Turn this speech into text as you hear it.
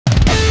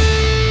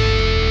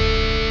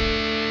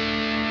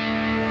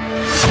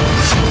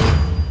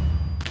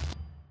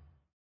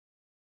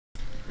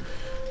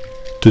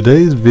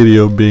Today's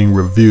video being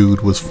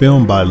reviewed was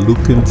filmed by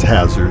Lucan's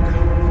Hazard.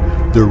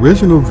 The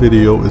original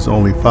video is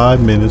only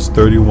 5 minutes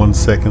 31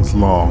 seconds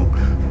long,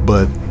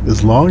 but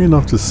is long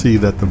enough to see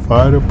that the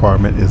fire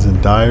department is in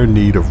dire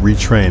need of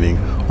retraining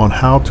on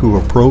how to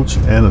approach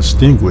and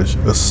extinguish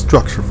a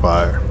structure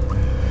fire.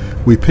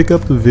 We pick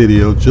up the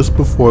video just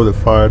before the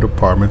fire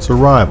department's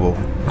arrival,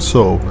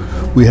 so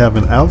we have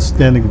an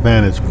outstanding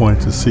vantage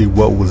point to see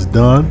what was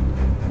done,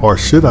 or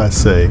should I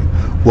say,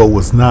 what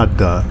was not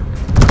done.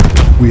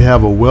 We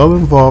have a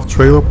well-involved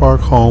trailer park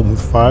home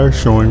with fire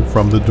showing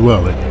from the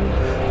dwelling.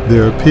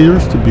 There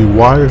appears to be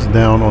wires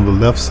down on the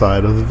left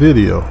side of the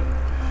video.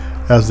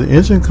 As the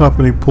engine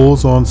company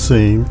pulls on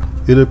scene,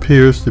 it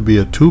appears to be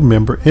a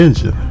two-member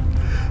engine.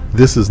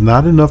 This is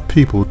not enough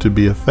people to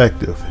be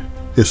effective,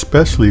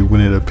 especially when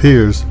it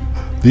appears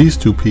these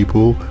two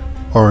people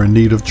are in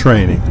need of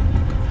training.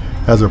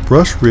 As a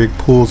brush rig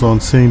pulls on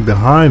scene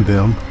behind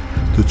them,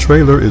 the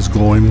trailer is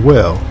going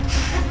well.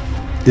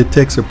 It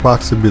takes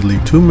approximately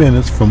 2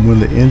 minutes from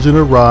when the engine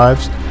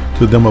arrives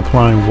to them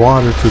applying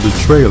water to the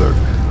trailer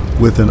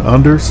with an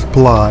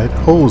undersupplied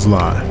hose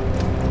line.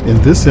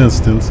 In this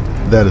instance,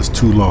 that is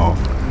too long.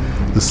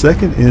 The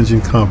second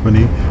engine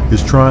company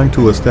is trying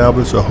to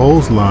establish a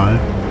hose line,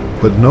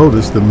 but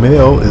notice the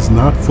male is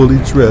not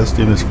fully dressed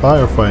in his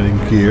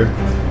firefighting gear,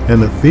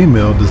 and the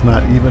female does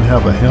not even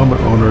have a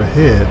helmet on her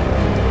head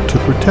to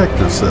protect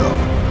herself.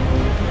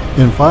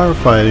 In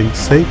firefighting,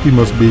 safety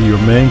must be your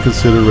main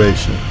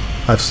consideration.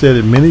 I've said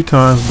it many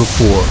times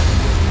before,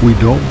 we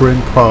don't bring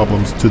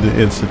problems to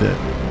the incident.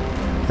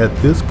 At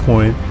this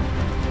point,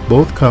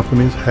 both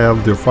companies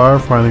have their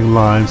firefighting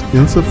lines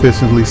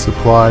insufficiently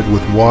supplied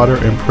with water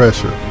and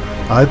pressure.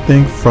 I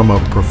think from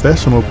a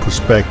professional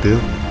perspective,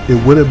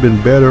 it would have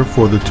been better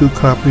for the two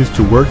companies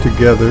to work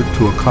together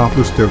to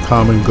accomplish their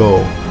common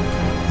goal.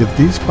 If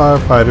these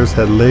firefighters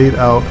had laid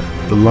out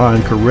the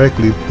line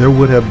correctly, there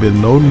would have been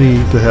no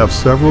need to have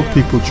several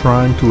people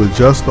trying to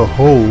adjust the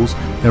hose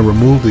and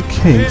remove the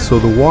kinks so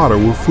the water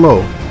will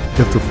flow.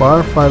 If the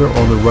firefighter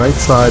on the right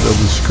side of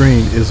the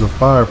screen is a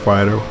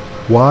firefighter,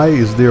 why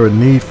is there a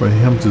need for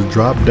him to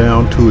drop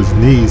down to his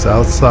knees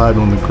outside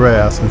on the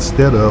grass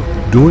instead of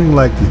doing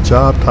like the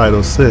job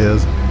title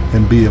says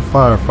and be a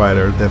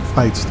firefighter that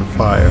fights the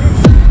fire?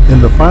 In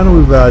the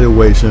final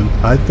evaluation,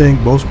 I think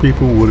most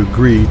people would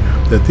agree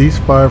that these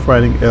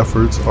firefighting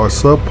efforts are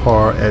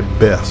subpar at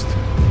best.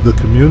 The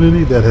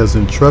community that has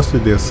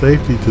entrusted their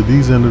safety to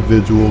these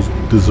individuals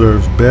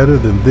deserves better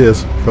than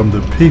this from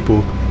the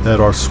people that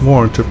are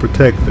sworn to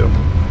protect them.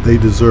 They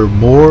deserve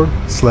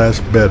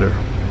more/better.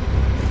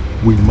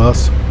 We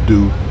must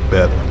do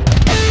better.